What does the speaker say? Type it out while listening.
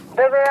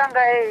bebe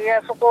yanga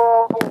ya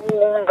soko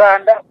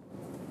unganda.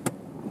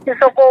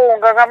 Isoko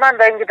unga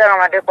ngamanda ingita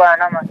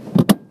ngamadekwana man.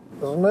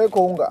 Zvino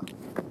ikounga.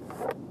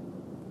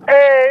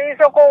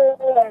 Isoko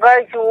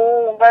unga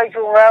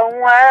chunga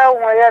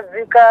umwe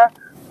yadzika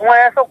umwe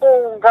yasoko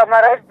unga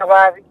maraita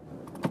bavi.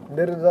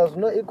 Ndiriza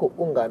zvino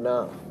ikounga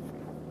na.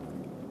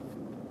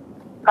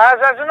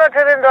 Haza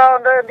zvinotere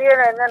ndo ndiye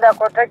nenda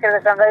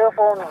kotekelesa ngayo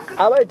phone.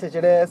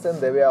 Avaitecherese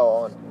nzeve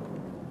yaona.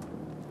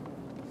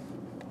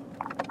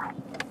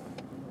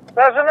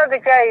 Zvino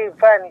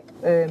ndichaipani.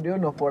 Ndiyo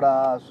nofora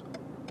hazvo.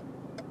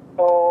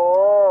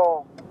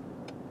 Oh.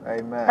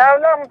 Amen.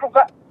 Naula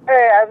mtuka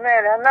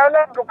amen.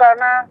 Naula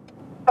mtukana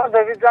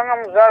ozovidzanga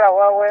muzala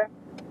wawe.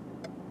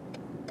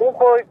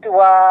 Uko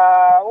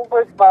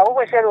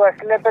sheri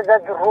wasilepedza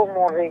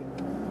room ri.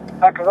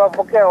 Vantu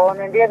vabuke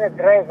hone ndiye ne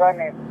driver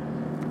ne.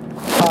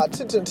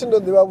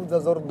 Tindodivavudza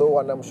zvauri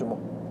ndowana mushumo.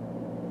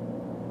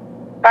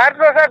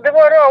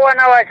 Hatosadivoriwo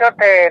wana wacho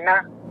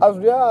tena.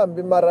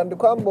 Hazvihambi mara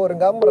ndikwamba uri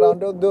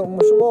ngamuraundo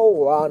mushumo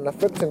wowana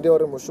fact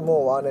ndeuri mushumo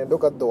wowana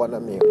ndokadowana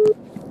mimwe.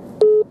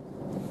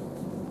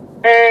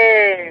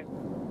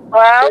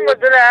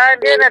 Umudhura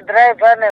ndiye ne driver ne.